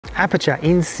aperture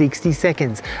in 60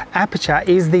 seconds. Aperture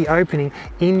is the opening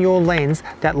in your lens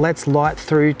that lets light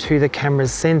through to the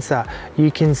camera's sensor.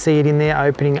 You can see it in there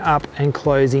opening up and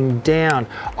closing down.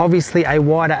 Obviously, a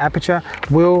wider aperture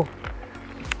will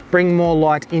bring more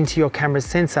light into your camera's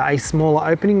sensor. A smaller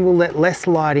opening will let less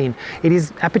light in.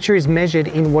 Aperture is measured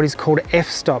in what is called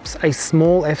f-stops. A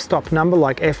small f-stop number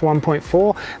like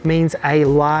f1.4 means a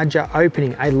larger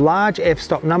opening. A large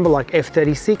f-stop number like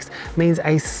f36 means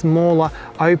a smaller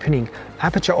opening.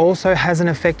 Aperture also has an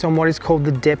effect on what is called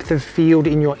the depth of field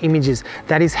in your images.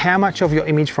 That is how much of your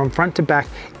image from front to back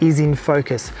is in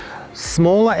focus.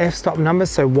 Smaller f-stop numbers,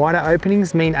 so wider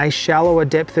openings, mean a shallower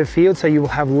depth of field, so you will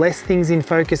have less things in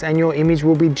focus and your image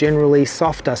will be generally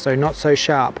softer, so not so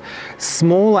sharp.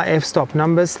 Smaller f-stop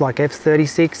numbers like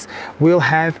f36 will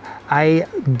have a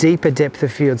deeper depth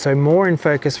of field, so more in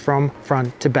focus from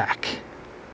front to back.